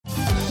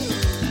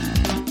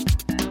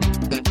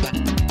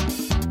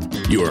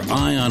Your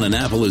Eye on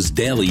Annapolis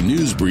daily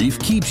news brief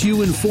keeps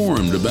you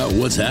informed about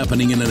what's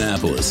happening in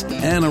Annapolis,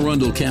 Anne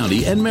Arundel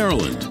County, and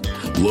Maryland.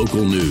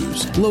 Local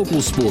news,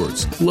 local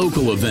sports,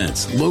 local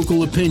events,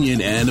 local opinion,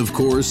 and, of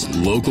course,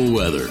 local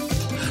weather.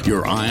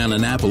 Your Eye on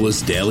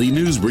Annapolis daily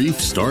news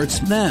brief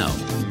starts now.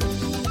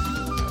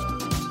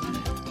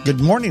 Good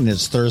morning.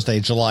 It's Thursday,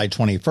 July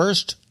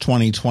 21st,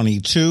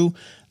 2022.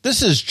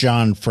 This is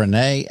John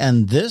Frenaye,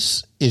 and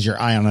this is your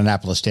Eye on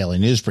Annapolis daily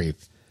news brief.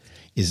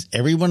 Is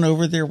everyone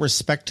over their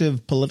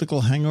respective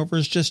political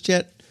hangovers just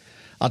yet?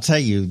 I'll tell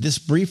you, this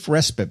brief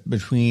respite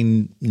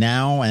between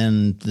now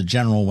and the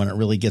general when it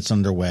really gets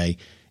underway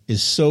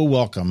is so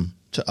welcome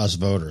to us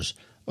voters.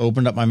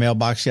 Opened up my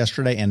mailbox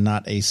yesterday and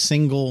not a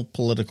single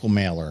political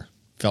mailer.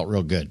 Felt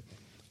real good.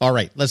 All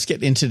right, let's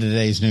get into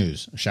today's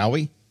news, shall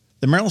we?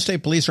 The Maryland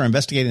State Police are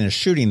investigating a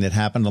shooting that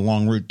happened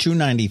along Route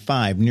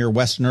 295 near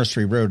West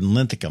Nursery Road in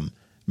Linthicum.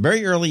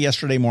 Very early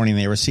yesterday morning,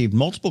 they received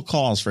multiple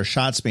calls for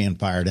shots being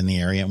fired in the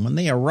area, and when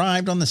they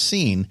arrived on the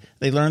scene,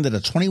 they learned that a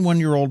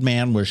 21-year-old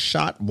man was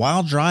shot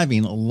while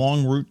driving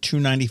along Route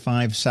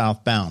 295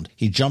 southbound.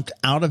 He jumped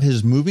out of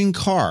his moving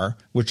car,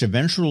 which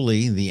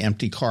eventually the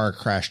empty car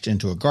crashed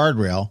into a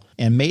guardrail,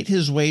 and made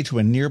his way to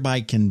a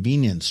nearby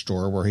convenience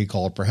store where he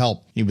called for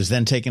help. He was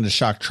then taken to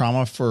shock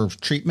trauma for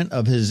treatment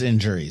of his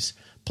injuries.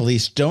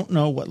 Police don't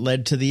know what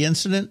led to the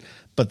incident,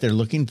 but they're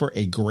looking for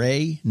a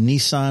gray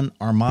Nissan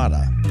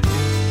Armada.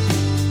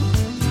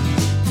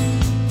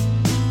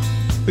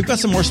 We've got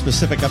some more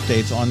specific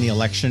updates on the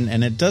election,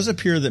 and it does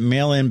appear that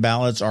mail-in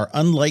ballots are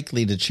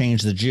unlikely to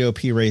change the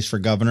GOP race for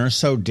governor,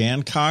 so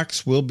Dan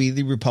Cox will be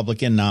the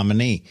Republican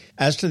nominee.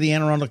 As to the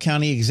Anne Arundel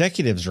County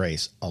Executive's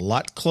race, a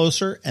lot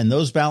closer, and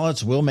those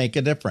ballots will make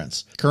a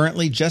difference.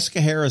 Currently,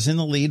 Jessica Hare is in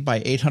the lead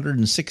by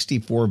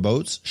 864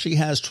 votes. She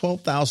has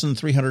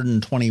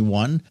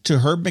 12,321 to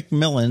Herb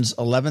McMillan's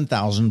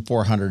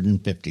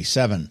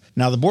 11,457.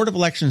 Now, the Board of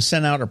Elections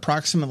sent out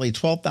approximately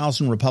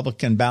 12,000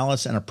 Republican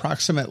ballots, and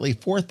approximately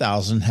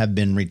 4,000 have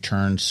been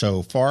returned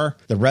so far.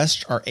 The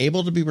rest are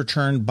able to be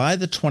returned by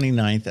the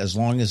 29th as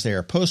long as they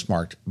are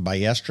postmarked by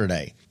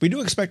yesterday. We do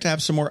expect to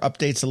have some more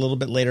updates a little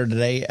bit later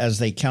today as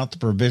they count the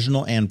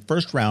provisional and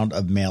first round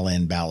of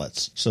mail-in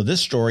ballots. So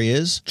this story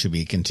is to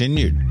be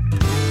continued.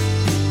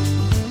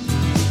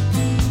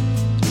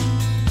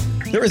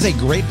 There is a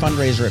great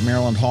fundraiser at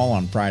Maryland Hall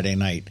on Friday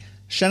night.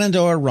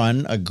 Shenandoah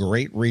Run, a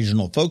great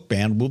regional folk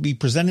band, will be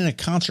presenting a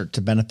concert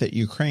to benefit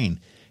Ukraine.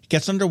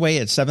 Gets underway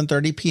at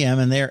 7:30 p.m.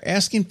 and they are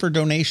asking for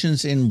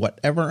donations in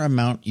whatever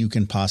amount you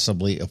can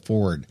possibly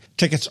afford.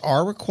 Tickets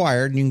are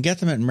required and you can get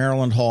them at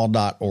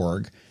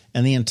marylandhall.org,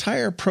 and the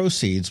entire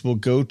proceeds will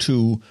go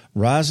to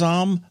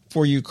Razom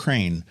for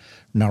Ukraine.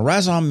 Now,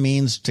 Razom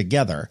means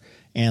together,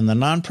 and the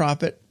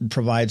nonprofit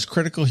provides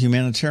critical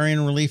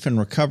humanitarian relief and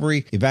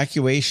recovery,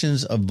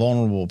 evacuations of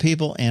vulnerable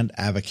people, and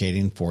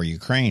advocating for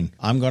Ukraine.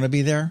 I'm going to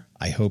be there.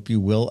 I hope you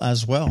will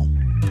as well.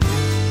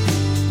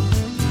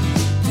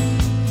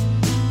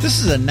 This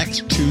is a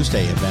next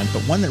Tuesday event,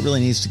 but one that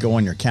really needs to go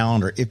on your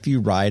calendar if you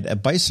ride a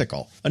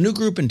bicycle. A new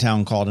group in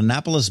town called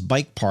Annapolis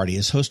Bike Party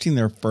is hosting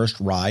their first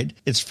ride.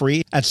 It's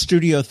free at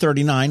Studio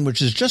 39,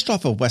 which is just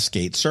off of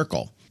Westgate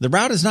Circle. The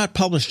route is not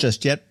published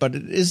just yet, but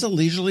it is a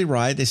leisurely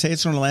ride. They say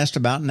it's going to last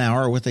about an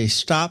hour with a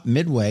stop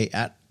midway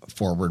at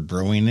Forward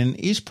Brewing in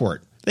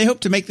Eastport. They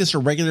hope to make this a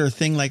regular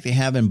thing like they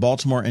have in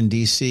Baltimore and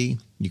D.C.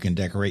 You can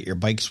decorate your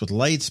bikes with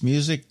lights,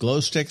 music,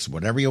 glow sticks,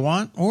 whatever you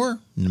want, or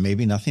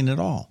maybe nothing at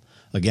all.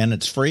 Again,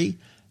 it's free.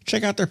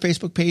 Check out their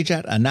Facebook page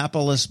at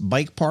Annapolis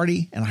Bike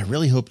Party, and I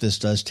really hope this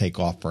does take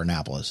off for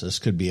Annapolis. This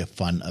could be a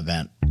fun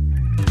event.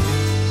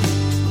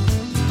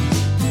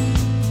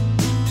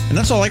 And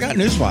that's all I got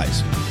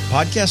news-wise.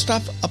 Podcast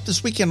stuff up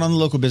this weekend on the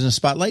Local Business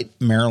Spotlight.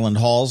 Maryland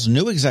Hall's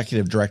new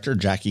executive director,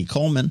 Jackie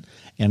Coleman.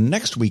 And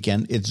next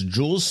weekend, it's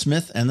Jules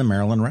Smith and the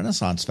Maryland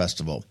Renaissance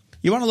Festival.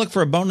 You want to look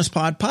for a bonus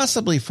pod,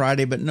 possibly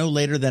Friday, but no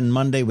later than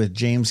Monday with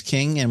James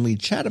King, and we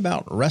chat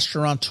about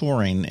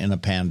restaurateuring in a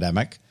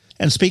pandemic.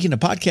 And speaking of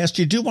podcasts,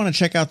 you do want to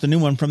check out the new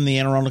one from the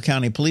Anne Arundel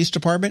County Police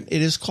Department.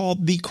 It is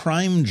called The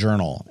Crime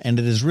Journal, and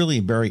it is really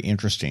very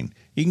interesting.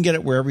 You can get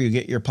it wherever you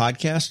get your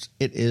podcasts.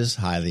 It is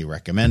highly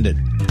recommended.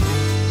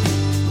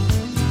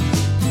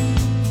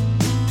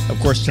 Of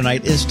course,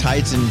 tonight is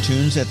Tides and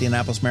Tunes at the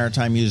Annapolis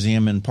Maritime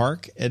Museum and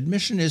Park.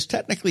 Admission is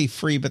technically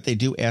free, but they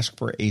do ask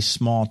for a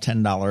small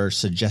 $10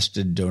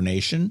 suggested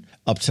donation.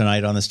 Up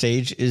tonight on the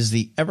stage is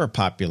the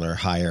ever-popular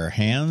Higher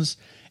Hands.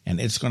 And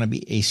it's going to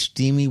be a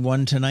steamy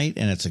one tonight,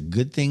 and it's a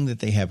good thing that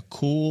they have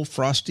cool,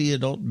 frosty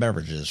adult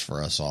beverages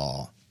for us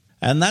all.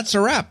 And that's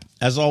a wrap.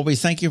 As always,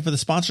 thank you for the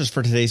sponsors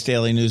for today's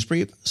Daily News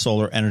Brief: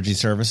 Solar Energy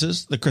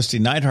Services, the Christy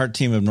Neidhart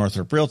team of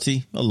Northrop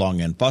Realty, the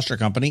Long End Foster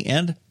Company,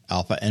 and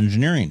Alpha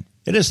Engineering.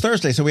 It is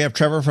Thursday, so we have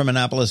Trevor from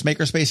Annapolis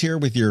Makerspace here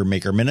with your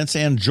Maker Minutes,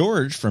 and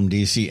George from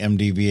DC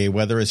MDVA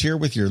Weather is here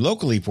with your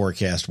locally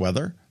forecast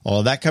weather. All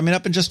of that coming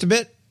up in just a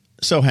bit,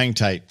 so hang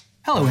tight.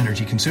 Hello,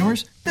 energy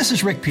consumers. This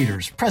is Rick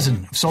Peters,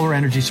 president of Solar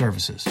Energy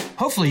Services.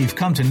 Hopefully you've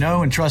come to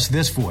know and trust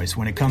this voice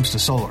when it comes to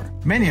solar.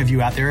 Many of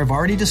you out there have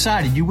already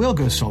decided you will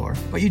go solar,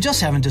 but you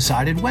just haven't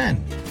decided when.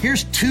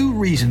 Here's 2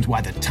 reasons why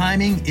the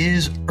timing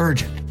is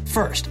urgent.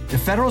 First, the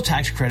federal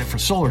tax credit for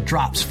solar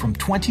drops from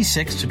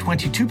 26 to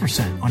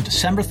 22% on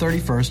December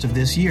 31st of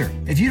this year.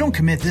 If you don't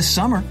commit this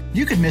summer,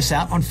 you could miss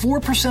out on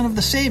 4% of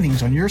the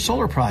savings on your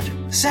solar project.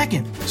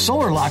 Second,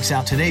 solar locks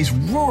out today's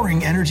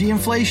roaring energy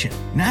inflation.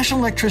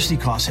 National electricity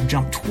costs have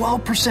jumped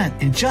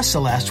 12% in just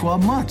the last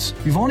 12 months.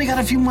 You've only got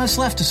a few months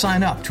left to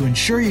sign up to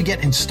ensure you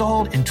get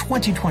installed in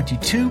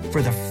 2022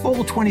 for the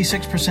full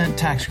 26%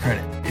 tax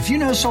credit. If you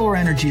know solar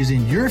energy is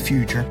in your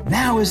future,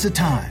 now is the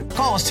time.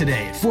 Call us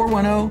today at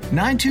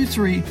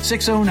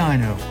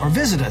 410-923-6090 or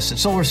visit us at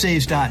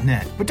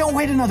solarsaves.net. But don't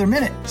wait another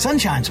minute.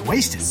 Sunshine's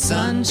wasted.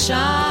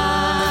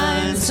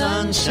 Sunshine,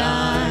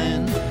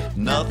 sunshine,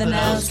 nothing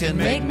else can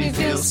make me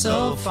feel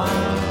so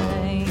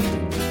fine.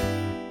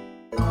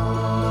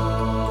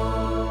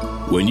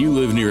 When you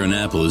live near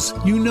Annapolis,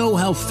 you know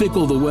how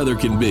fickle the weather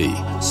can be.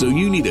 So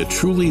you need a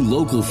truly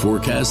local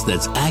forecast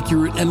that's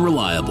accurate and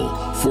reliable.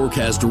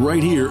 Forecast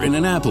right here in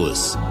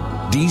Annapolis.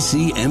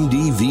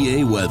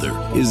 DCMDVA weather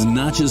is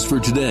not just for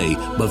today,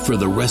 but for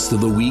the rest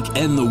of the week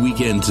and the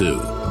weekend too.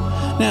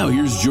 Now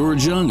here's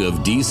George Young of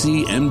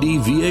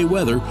DCMDVA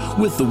weather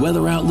with the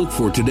weather outlook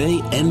for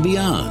today and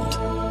beyond.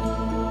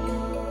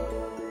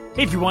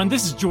 Hey everyone,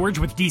 this is George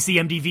with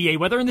DCMDVA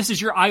Weather, and this is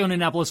your Eye on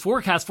Annapolis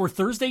forecast for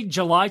Thursday,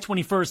 July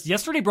 21st.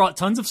 Yesterday brought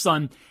tons of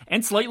sun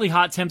and slightly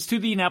hot temps to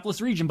the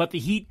Annapolis region, but the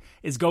heat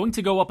is going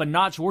to go up a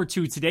notch or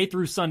two today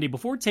through Sunday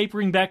before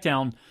tapering back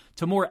down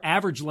to more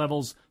average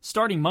levels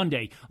starting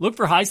Monday. Look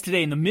for highs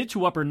today in the mid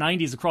to upper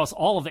 90s across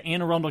all of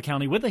Anne Arundel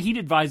County with a heat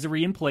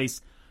advisory in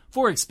place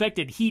for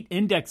expected heat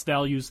index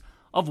values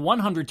of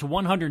 100 to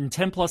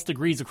 110 plus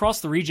degrees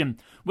across the region,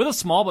 with a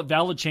small but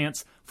valid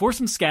chance for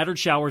some scattered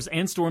showers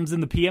and storms in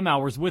the PM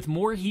hours, with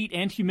more heat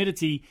and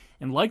humidity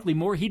and likely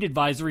more heat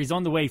advisories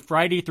on the way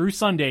Friday through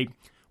Sunday,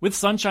 with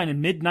sunshine in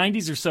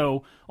mid-90s or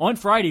so on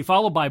Friday,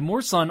 followed by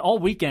more sun all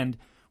weekend,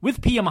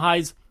 with PM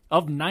highs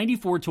of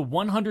 94 to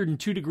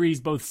 102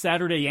 degrees both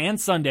Saturday and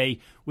Sunday,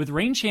 with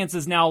rain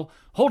chances now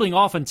holding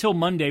off until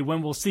Monday,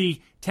 when we'll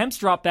see temps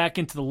drop back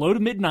into the low to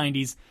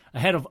mid-90s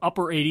ahead of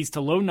upper 80s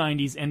to low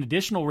 90s and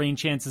additional rain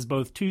chances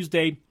both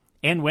Tuesday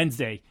and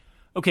Wednesday.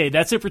 Okay,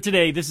 that's it for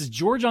today. This is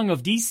George Young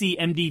of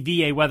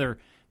DCMDVA Weather.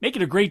 Make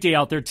it a great day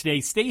out there today.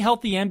 Stay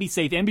healthy and be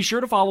safe, and be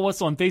sure to follow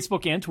us on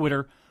Facebook and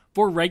Twitter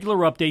for regular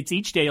updates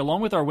each day,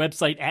 along with our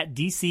website at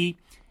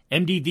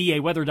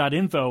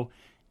dcmdvaweather.info.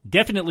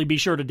 Definitely be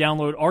sure to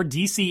download our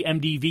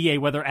DCMDVA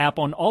Weather app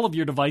on all of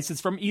your devices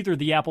from either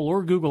the Apple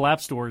or Google app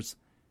stores,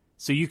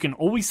 so you can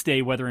always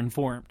stay weather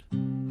informed.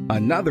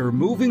 Another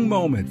moving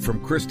moment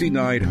from Christy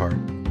Neidhart.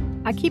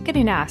 I keep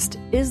getting asked,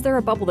 is there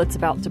a bubble that's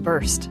about to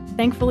burst?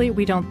 Thankfully,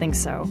 we don't think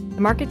so.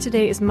 The market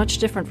today is much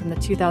different from the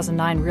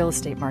 2009 real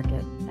estate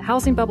market. The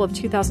housing bubble of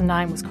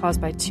 2009 was caused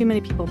by too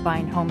many people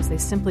buying homes they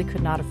simply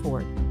could not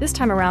afford. This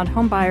time around,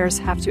 home buyers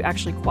have to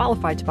actually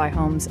qualify to buy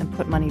homes and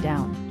put money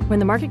down. When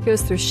the market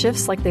goes through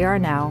shifts like they are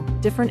now,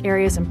 different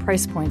areas and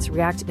price points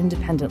react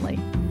independently.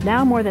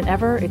 Now more than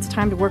ever, it's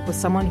time to work with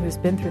someone who's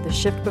been through the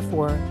shift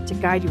before to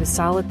guide you with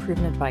solid,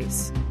 proven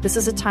advice. This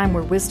is a time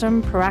where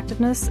wisdom,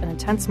 proactiveness, and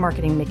intense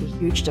marketing make a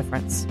huge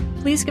difference.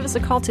 Please give us a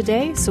call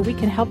today so we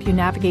can help you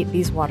navigate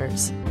these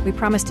waters. We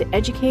promise to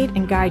educate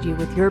and guide you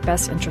with your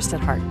best interest at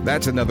heart.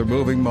 That's another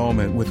moving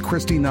moment with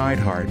Christy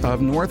Neidhart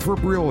of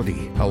Northrop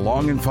Realty, a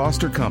Long &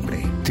 Foster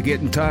company. To get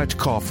in touch,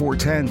 call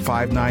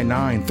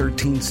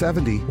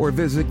 410-599-1370 or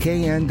visit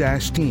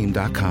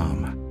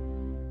kn-team.com.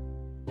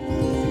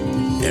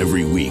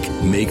 Every week,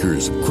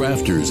 makers,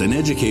 crafters, and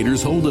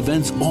educators hold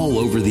events all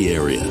over the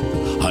area.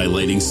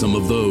 Highlighting some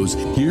of those,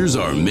 here's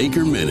our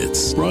Maker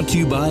Minutes, brought to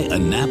you by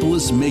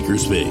Annapolis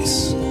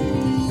Makerspace.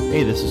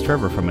 Hey, this is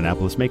Trevor from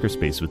Annapolis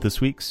Makerspace with this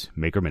week's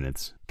Maker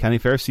Minutes. County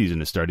Fair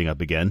season is starting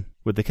up again,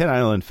 with the Kent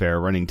Island Fair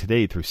running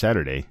today through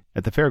Saturday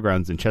at the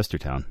fairgrounds in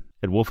Chestertown.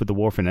 At Wolf at the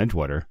Wharf in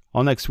Edgewater,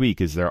 all next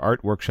week is their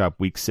Art Workshop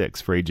Week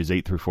 6 for ages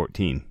 8 through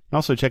 14. And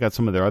also check out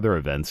some of their other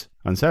events.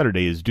 On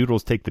Saturday is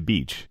Doodles Take the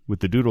Beach with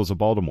the Doodles of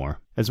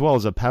Baltimore, as well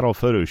as a paddle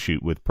photo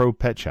shoot with Pro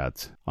Pet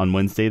Shots. On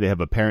Wednesday they have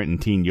a parent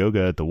and teen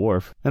yoga at the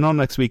Wharf, and all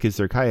next week is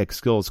their Kayak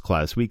Skills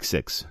class Week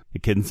 6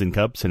 at Kittens and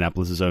Cups,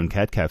 Annapolis' own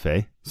cat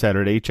cafe.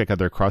 Saturday, check out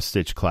their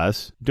cross-stitch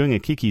class, doing a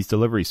Kiki's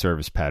delivery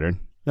service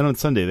pattern. Then on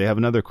Sunday they have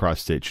another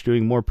cross-stitch,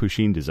 doing more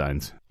Pusheen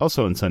designs.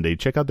 Also on Sunday,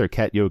 check out their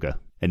cat yoga.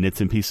 At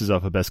Knits and Pieces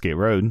off of Bestgate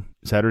Road,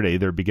 Saturday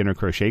their beginner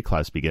crochet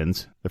class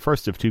begins, the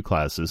first of 2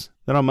 classes.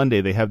 Then on Monday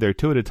they have their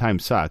 2 at a time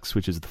socks,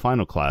 which is the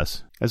final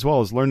class, as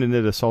well as Learn to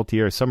Knit a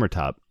Saltier Summer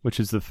Top, which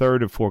is the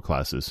third of 4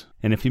 classes.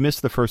 And if you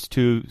missed the first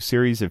 2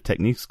 series of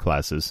techniques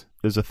classes,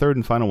 there's a third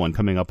and final one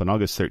coming up on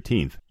August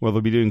 13th, where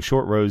they'll be doing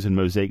short rows and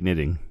mosaic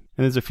knitting.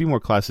 And there's a few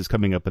more classes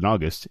coming up in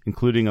August,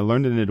 including a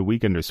Learn to Knit a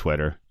Weekender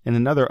sweater and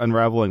another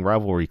unraveling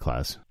rivalry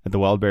class. At the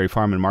Wildberry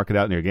Farm and Market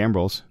out near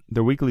Gambrills,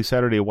 their weekly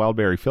Saturday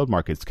Wildberry field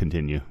markets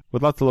continue,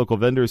 with lots of local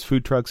vendors,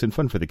 food trucks, and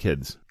fun for the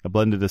kids. At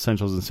Blended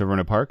Essentials in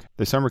Severna Park,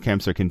 their summer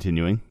camps are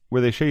continuing,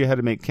 where they show you how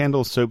to make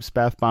candles, soaps,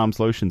 bath bombs,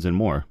 lotions, and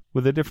more,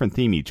 with a different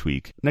theme each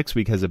week. Next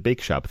week has a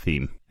bake shop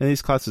theme, and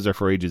these classes are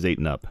for ages 8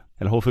 and up.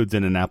 At Whole Foods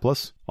in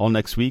Annapolis, all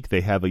next week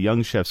they have a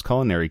Young Chef's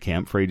Culinary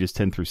Camp for ages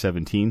 10 through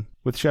 17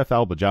 with Chef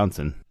Alba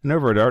Johnson. And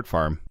over at Art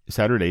Farm,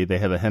 Saturday they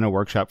have a henna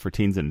workshop for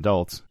teens and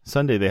adults.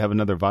 Sunday they have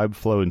another Vibe,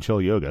 Flow, and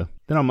Chill yoga.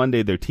 Then on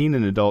Monday their teen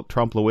and adult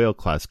Trompe l'Oeil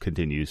class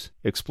continues,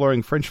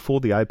 exploring French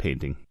fool-the-eye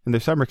painting. And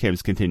their summer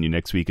camps continue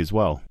next week as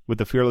well, with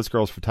the Fearless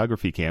Girls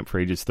Photography Camp for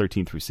ages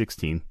 13 through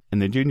 16,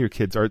 and the Junior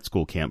Kids Art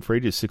School Camp for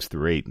ages 6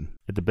 through 8.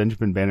 At the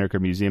Benjamin Banneker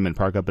Museum and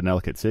Park up in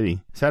Ellicott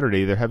City,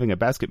 Saturday they're having a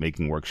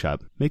basket-making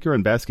workshop. Make your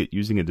own basket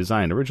using a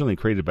design originally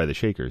created by the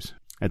Shakers.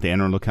 At the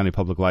Anne Arundel County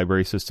Public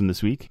Library System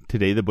this week,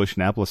 today the Bush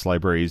Annapolis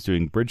Library is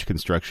doing bridge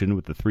construction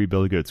with the 3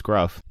 Billy Goats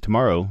Gruff.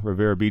 Tomorrow,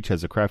 Rivera Beach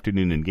has a craft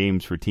afternoon and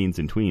games for teens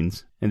and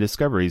tweens, and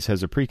Discoveries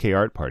has a pre-K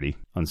art party.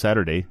 On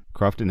Saturday,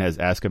 Crofton has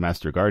Ask a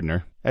Master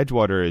Gardener.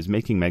 Edgewater is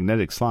making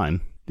magnetic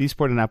slime. The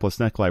Eastport Annapolis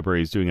Neck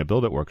Library is doing a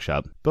Build It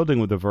workshop, building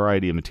with a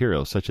variety of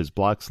materials such as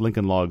blocks,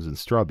 Lincoln logs, and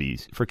straw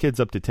bees for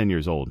kids up to 10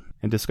 years old.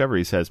 And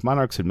Discoveries has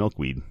Monarchs and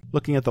Milkweed,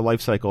 looking at the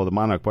life cycle of the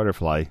monarch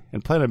butterfly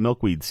and plant a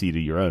milkweed seed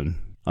of your own.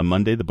 On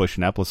Monday, the Bush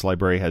Annapolis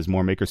Library has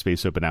more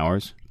Makerspace open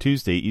hours.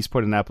 Tuesday,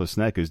 Eastport Annapolis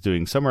Neck is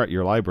doing Summer at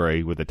Your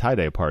Library with a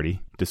tie-dye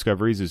party.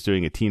 Discoveries is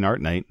doing a teen art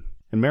night.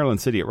 And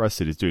Maryland City at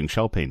Rusted is doing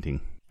shell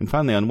painting. And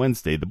finally, on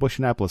Wednesday, the Bush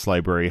Annapolis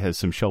Library has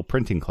some shell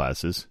printing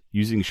classes,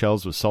 using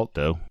shells with salt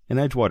dough. And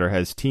Edgewater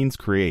has Teens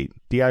Create,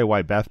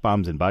 DIY bath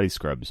bombs and body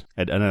scrubs.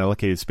 At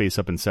Unallocated Space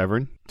up in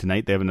Severn,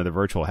 tonight they have another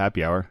virtual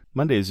happy hour.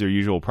 Monday is their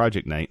usual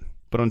project night.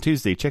 But on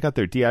Tuesday, check out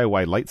their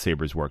DIY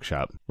lightsabers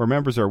workshop, where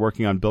members are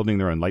working on building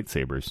their own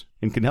lightsabers,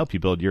 and can help you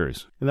build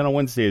yours. And then on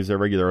Wednesday is their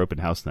regular open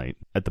house night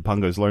at the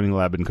Pongos Learning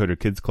Lab and Coder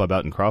Kids Club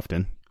out in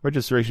Crofton.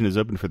 Registration is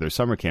open for their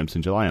summer camps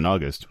in July and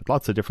August, with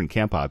lots of different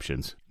camp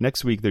options.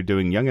 Next week, they're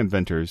doing Young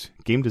Inventors,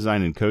 Game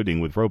Design and Coding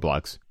with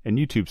Roblox, and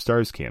YouTube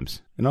Stars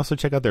camps. And also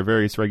check out their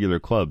various regular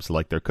clubs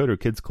like their Coder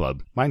Kids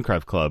Club,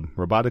 Minecraft Club,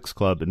 Robotics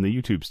Club, and the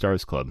YouTube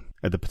Stars Club.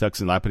 At the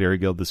Patuxent Lapidary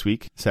Guild this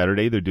week,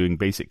 Saturday, they're doing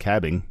basic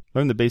cabbing.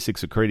 Learn the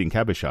basics of creating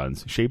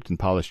cabochons, shaped and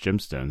polished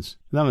gemstones.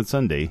 And then on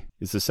Sunday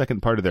is the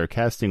second part of their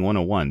Casting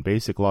 101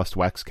 Basic Lost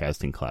Wax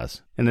Casting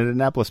class. And at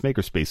Annapolis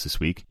Makerspace this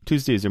week,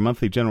 Tuesday is their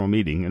monthly general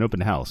meeting and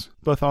open house,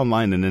 both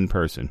online and in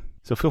person.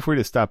 So feel free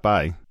to stop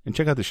by and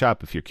check out the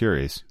shop if you're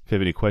curious. If you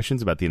have any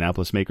questions about the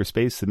Annapolis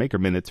Makerspace, the Maker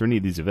Minutes, or any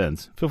of these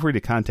events, feel free to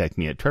contact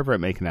me at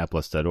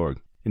trevor@makeannapolis.org.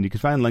 And you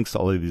can find links to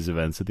all of these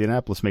events at the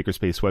Annapolis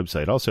Makerspace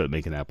website, also at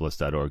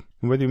makeannapolis.org.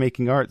 And whether you're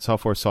making art,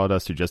 software,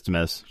 sawdust, or just a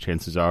mess,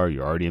 chances are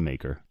you're already a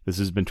maker. This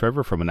has been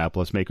Trevor from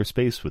Annapolis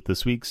Makerspace with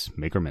this week's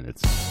Maker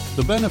Minutes.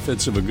 The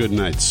benefits of a good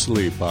night's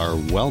sleep are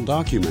well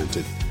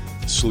documented.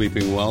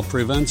 Sleeping well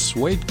prevents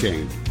weight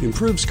gain,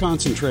 improves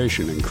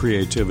concentration and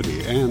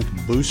creativity, and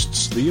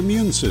boosts the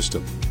immune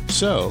system.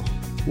 So,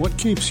 what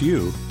keeps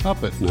you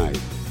up at night?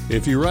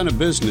 If you run a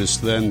business,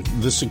 then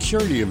the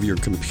security of your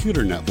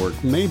computer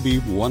network may be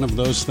one of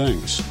those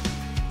things.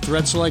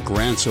 Threats like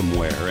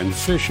ransomware and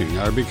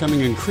phishing are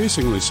becoming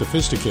increasingly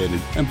sophisticated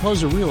and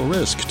pose a real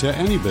risk to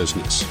any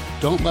business.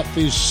 Don't let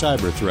these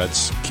cyber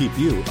threats keep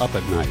you up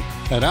at night.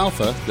 At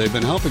Alpha, they've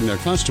been helping their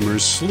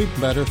customers sleep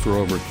better for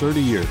over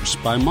 30 years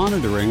by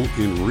monitoring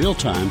in real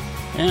time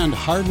and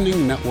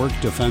hardening network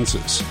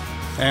defenses.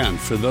 And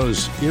for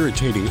those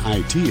irritating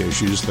IT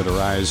issues that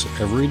arise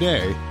every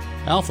day,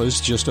 Alpha's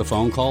just a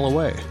phone call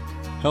away,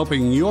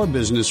 helping your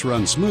business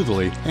run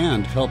smoothly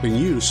and helping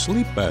you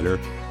sleep better,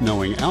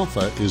 knowing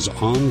Alpha is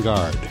on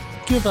guard.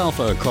 Give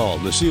Alpha a call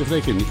to see if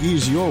they can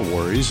ease your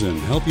worries and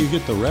help you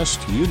get the rest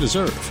you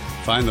deserve.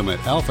 Find them at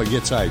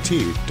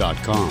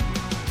alphagetsit.com.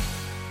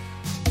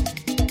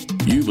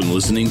 You've been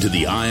listening to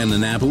the Eye on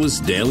Annapolis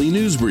Daily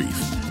News Brief.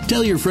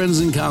 Tell your friends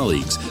and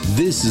colleagues,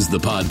 this is the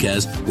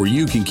podcast where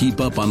you can keep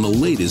up on the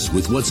latest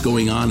with what's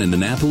going on in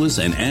Annapolis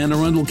and Anne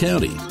Arundel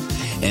County.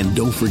 And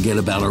don't forget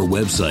about our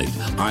website,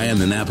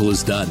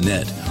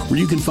 eyeonannapolis.net, where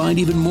you can find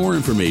even more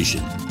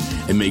information.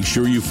 And make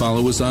sure you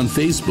follow us on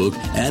Facebook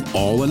at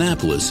All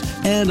Annapolis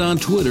and on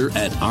Twitter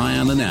at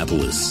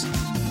EyeOnAnnapolis.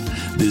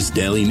 This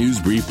Daily News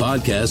Brief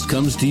podcast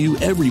comes to you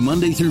every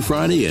Monday through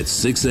Friday at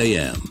 6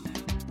 a.m.